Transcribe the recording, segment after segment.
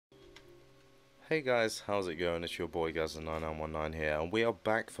Hey guys, how's it going? It's your boy Gazza9919 here, and we are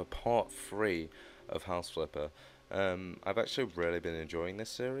back for part 3 of House Flipper. I've actually really been enjoying this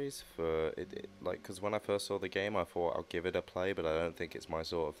series because when I first saw the game I thought I'll give it a play, but I don't think it's my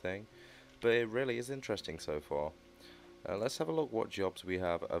sort of thing. But it really is interesting so far. Let's have a look what jobs we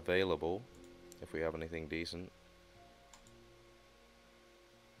have available, if we have anything decent.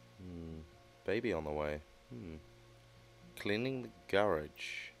 Baby on the way. Cleaning the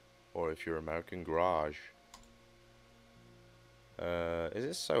garage, or if you're American, garage. Is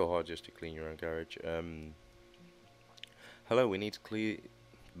it so hard just to clean your own garage? Hello, we need to clean.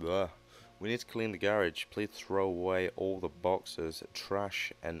 We need to clean the garage. Please throw away all the boxes,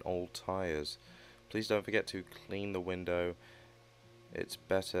 trash, and old tires. Please don't forget to clean the window. It's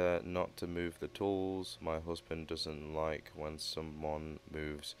better not to move the tools. My husband doesn't like when someone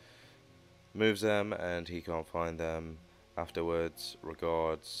moves them and he can't find them afterwards.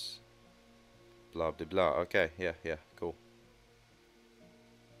 Regards. Blah blah blah. Okay, yeah, cool.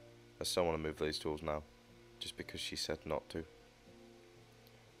 I still want to move these tools now, just because she said not to.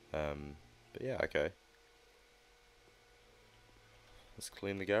 But yeah, okay. Let's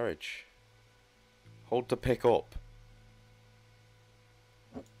clean the garage. Hold to pick up.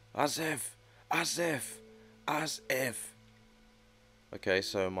 As if. Okay,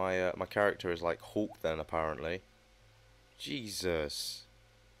 so my character is like Hulk then apparently. Jesus.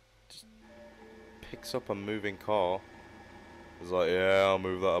 Just picks up a moving car. It's like, yeah, I'll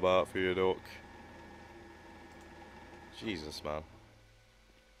move that about for you, duck. Jesus, man.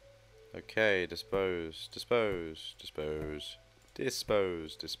 Okay, dispose. Dispose. So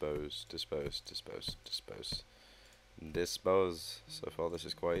far this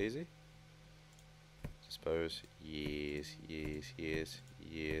is quite easy. Dispose. Yes.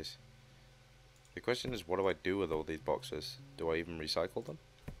 The question is, what do I do with all these boxes? Do I even recycle them?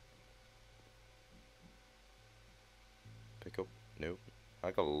 Pick up. Nope.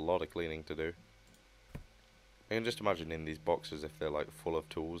 I got a lot of cleaning to do. I can just imagine in these boxes if they're like full of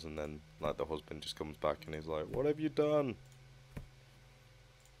tools and then like the husband just comes back and he's like, what have you done?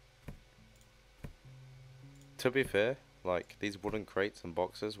 To be fair, like these wooden crates and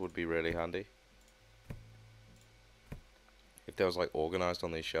boxes would be really handy. If they was like organized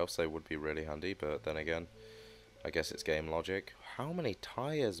on these shelves they would be really handy, but then again, I guess it's game logic. How many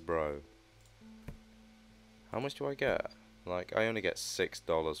tires, bro? How much do I get? Like I only get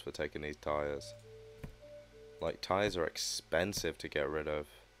 $6 for taking these tires. Like, tires are expensive to get rid of.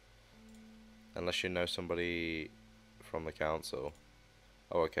 Unless you know somebody from the council.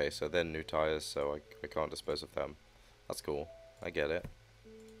 Oh, okay, so they're new tires, so I can't dispose of them. That's cool. I get it.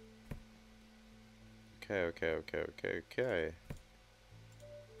 Okay.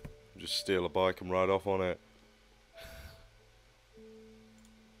 Just steal a bike and ride off on it.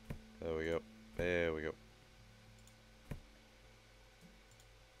 There we go.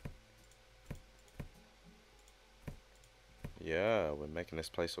 Yeah, we're making this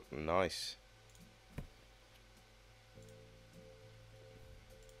place look nice.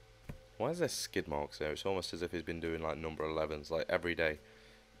 Why is there skid marks there? It's almost as if he's been doing like number 11s like every day.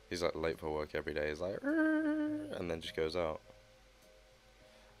 He's like late for work every day. He's like, and then just goes out.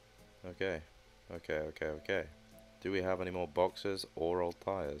 Okay. Do we have any more boxes or old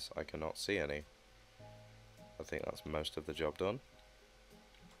tires? I cannot see any. I think that's most of the job done.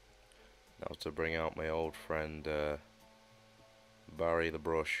 Now to bring out my old friend Barry the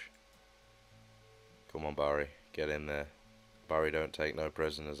Brush. Come on, Barry, get in there. Barry don't take no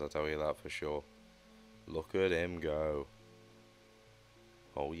prisoners, I tell you that for sure. Look at him go.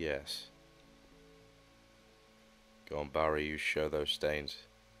 Oh yes. Go on, Barry, you show those stains.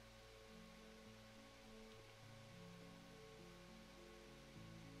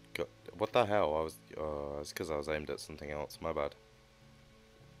 God, what the hell? It's because I was aimed at something else. My bad.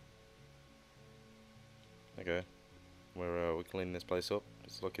 Okay, we're cleaning this place up.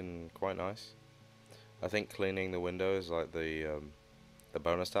 It's looking quite nice. I think cleaning the window is like the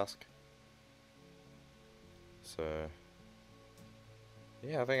bonus task. So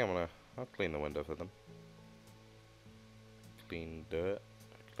yeah, I think I'll clean the window for them. Clean dirt.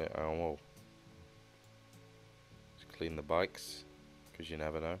 Oh whoa. Just clean the bikes, because you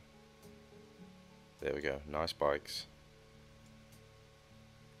never know. There we go. Nice bikes.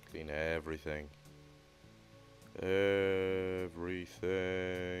 Clean everything. There's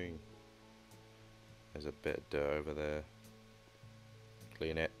a bit of dirt over there.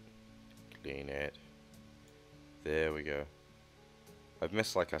 Clean it. There we go. I've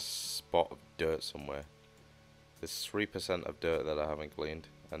missed like a spot of dirt somewhere. There's 3% of dirt that I haven't cleaned,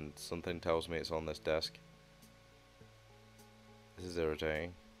 and something tells me it's on this desk. This is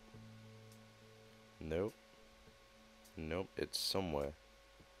irritating. Nope. Nope, it's somewhere.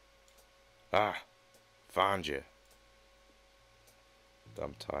 Ah! Found you.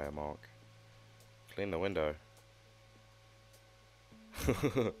 Damn tire mark. Clean the window.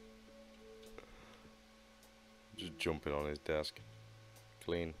 Just jumping on his desk.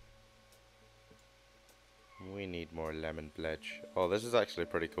 Clean. We need more lemon pledge. Oh, this is actually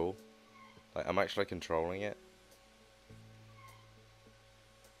pretty cool. Like, I'm actually controlling it.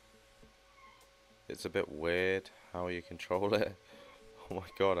 It's a bit weird how you control it. Oh my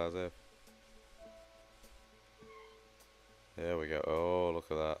god, as if. There we go. Oh, look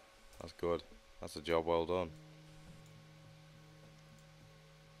at that. That's good. That's a job well done.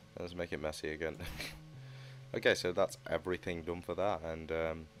 Let's make it messy again. Okay, so that's everything done for that. And,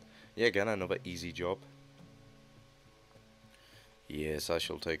 yeah, again, another easy job. Yes, I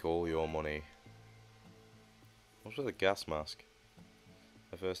shall take all your money. What's with a gas mask?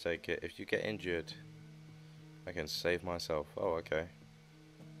 A first aid kit. If you get injured, I can save myself. Oh, okay.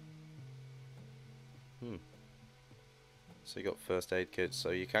 So you got first aid kits, so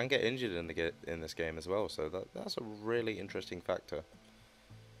you can get injured in this game as well. So that's a really interesting factor.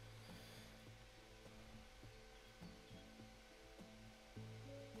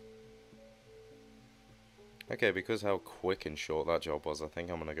 Okay, because how quick and short that job was, I think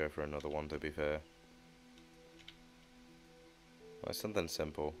I'm gonna go for another one. To be fair, like something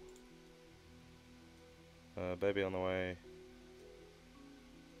simple. Baby on the way.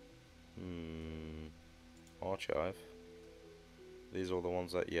 Archive. These are all the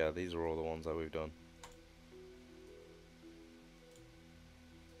ones that, yeah, these are all the ones that we've done.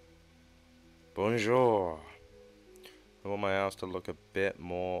 Bonjour. I want my house to look a bit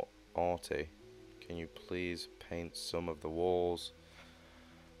more arty. Can you please paint some of the walls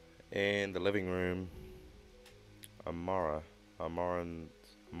in the living room? Amaranth. I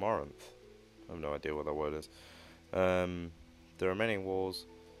have no idea what that word is. The remaining walls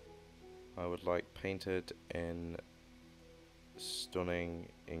I would like painted in stunning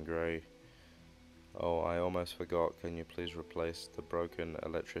in grey. Oh, I almost forgot. Can you please replace the broken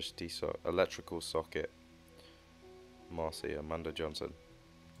electrical socket? Marcy, Amanda Johnson.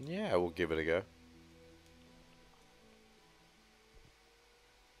 Yeah, we'll give it a go.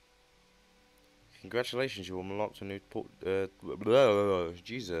 Congratulations, you unlocked a new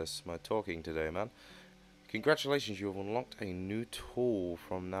Jesus, my talking today, man. Congratulations, you have unlocked a new tool.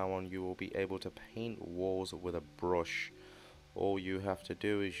 From now on, you will be able to paint walls with a brush. All you have to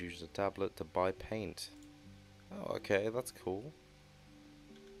do is use the tablet to buy paint. Oh, okay, that's cool.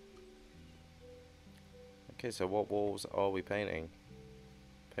 Okay, so what walls are we painting?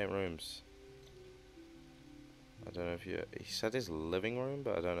 Paint rooms. I don't know if you... He said his living room,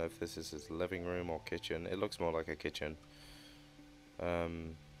 but I don't know if this is his living room or kitchen. It looks more like a kitchen.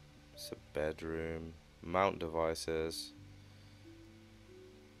 It's a bedroom. Mount devices.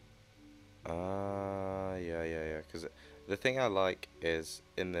 Yeah. Because the thing I like is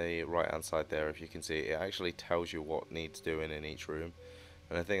in the right hand side there, if you can see, it actually tells you what needs doing in each room.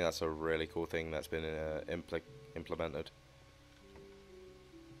 And I think that's a really cool thing that's been implemented.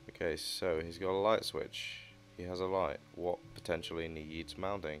 Okay, so he's got a light switch. He has a light. What potentially needs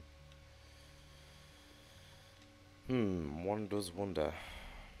mounting? One does wonder.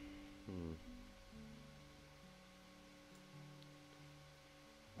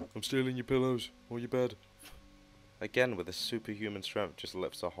 I'm stealing your pillows or your bed. Again, with a superhuman strength, just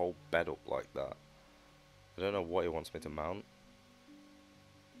lifts a whole bed up like that. I don't know what he wants me to mount.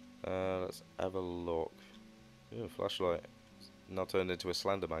 Let's have a look. Ooh, flashlight. Not turned into a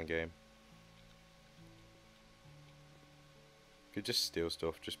Slenderman game. Could just steal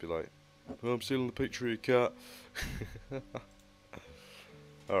stuff, just be like, oh, I'm stealing the picture of your cat.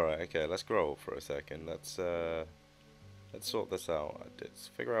 Alright, okay, let's grow up for a second. Let's sort this out. Let's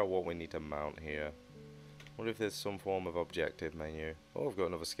figure out what we need to mount here. What if there's some form of objective menu? Oh, I've got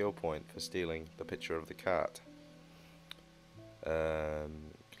another skill point for stealing the picture of the cat.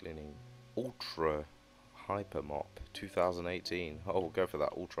 Cleaning Ultra Hyper Mop 2018. Oh, we'll go for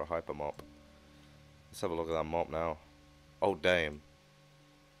that Ultra Hyper Mop. Let's have a look at that mop now. Oh, damn.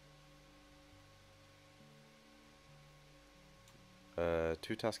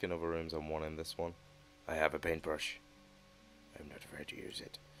 Two tasks in other rooms and one in this one. I have a paintbrush. I'm not afraid to use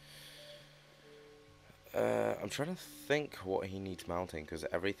it. I'm trying to think what he needs mounting, because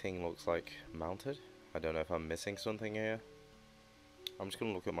everything looks like mounted. I don't know if I'm missing something here. I'm just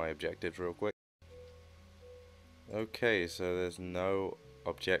going to look at my objectives real quick. Okay, so there's no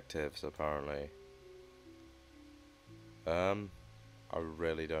objectives apparently. I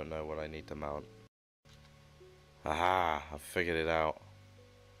really don't know what I need to mount. Aha! I figured it out.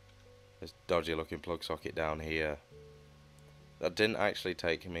 This dodgy looking plug socket down here. That didn't actually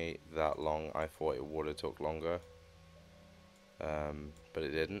take me that long. I thought it would have took longer. But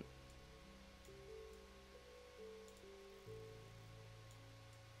it didn't.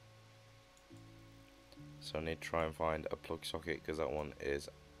 So I need to try and find a plug socket because that one is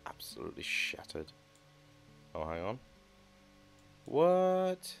absolutely shattered. Oh, hang on.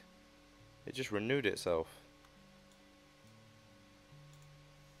 What? It just renewed itself.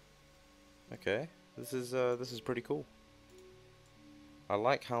 Okay, this is pretty cool. I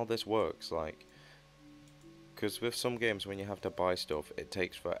like how this works, like, because with some games when you have to buy stuff, it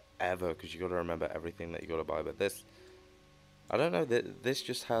takes forever because you got to remember everything that you got to buy. But this, I don't know, this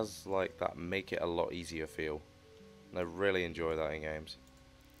just has like that make it a lot easier feel. And I really enjoy that in games.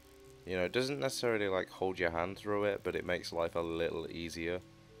 You know, it doesn't necessarily like hold your hand through it, but it makes life a little easier.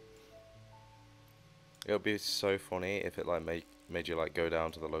 It would be so funny if it like made you like go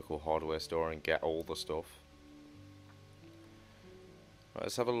down to the local hardware store and get all the stuff. Right,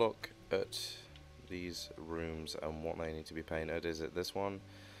 let's have a look at these rooms and what they need to be painted. Is it this one?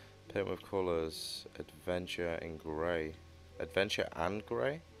 Paint with colours, adventure in grey. Adventure and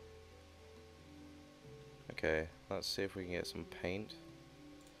grey? Okay, let's see if we can get some paint.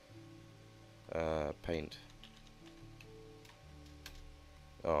 Paint.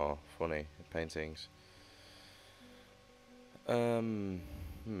 Oh, funny. Paintings. I'm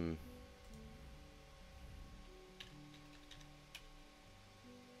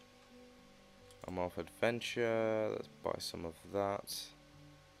off adventure. Let's buy some of that.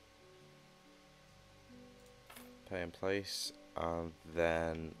 Pay in place. And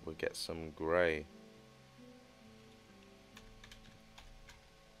then we'll get some grey.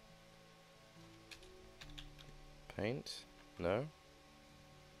 Paint? No?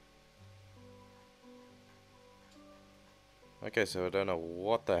 Okay, so I don't know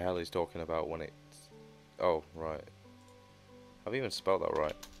what the hell he's talking about when it's... Oh, right. Have I even spelled that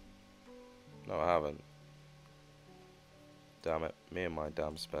right? No, I haven't. Damn it. Me and my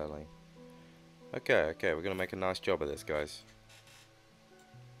damn spelling. Okay, we're gonna make a nice job of this, guys.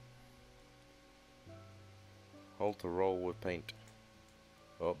 Hold to roll with paint.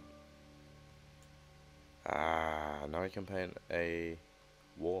 Oh. Ah, now I can paint a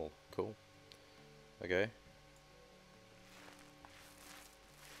wall. Cool. Okay.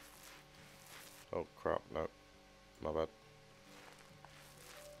 Oh crap, no. My bad.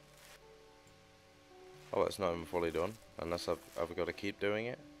 Oh, it's not even fully done. Unless I've got to keep doing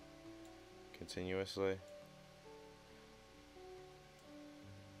it continuously.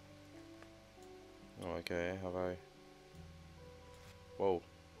 Oh, okay, have I? Whoa.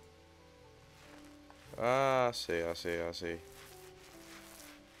 Ah, I see.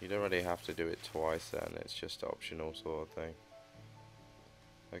 You don't really have to do it twice then, it's just optional sort of thing.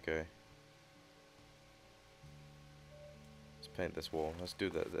 Okay. Let's paint this wall. Let's do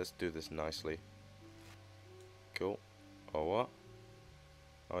that. Let's do this nicely. Cool. Oh, what?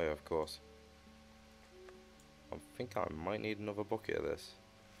 Oh yeah, of course. I think I might need another bucket of this.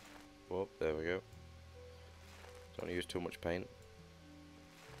 Whoop, there we go. Don't use too much paint.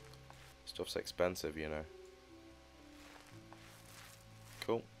 Stuff's expensive, you know.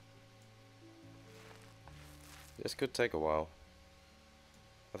 Cool. This could take a while.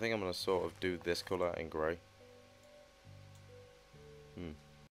 I think I'm gonna sort of do this colour in grey.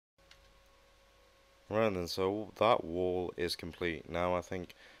 Right then, so that wall is complete. Now I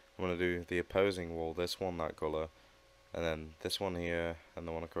think I'm gonna do the opposing wall, this one that colour, and then this one here, and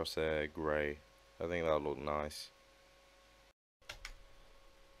the one across there, grey. I think that'll look nice.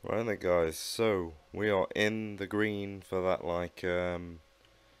 Right then guys, so we are in the green for that, like, for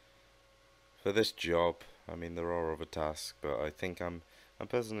this job. I mean, there are other tasks, but I think I'm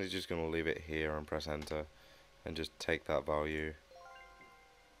personally just gonna leave it here and press enter and just take that value.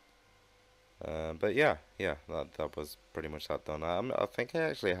 But yeah, that was pretty much that done. I think I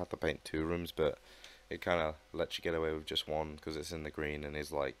actually have to paint 2 rooms, but it kind of lets you get away with just one because it's in the green, and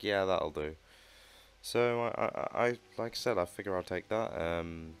he's like, yeah, that'll do. So I like I said, I figure I'll take that.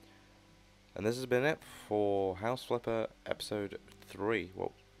 And this has been it for House Flipper episode 3,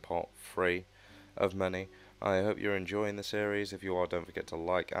 well, part 3 of many. I hope you're enjoying the series. If you are, don't forget to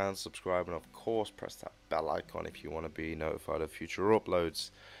like and subscribe, and of course press that bell icon if you want to be notified of future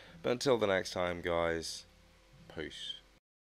uploads. But until the next time, guys, peace.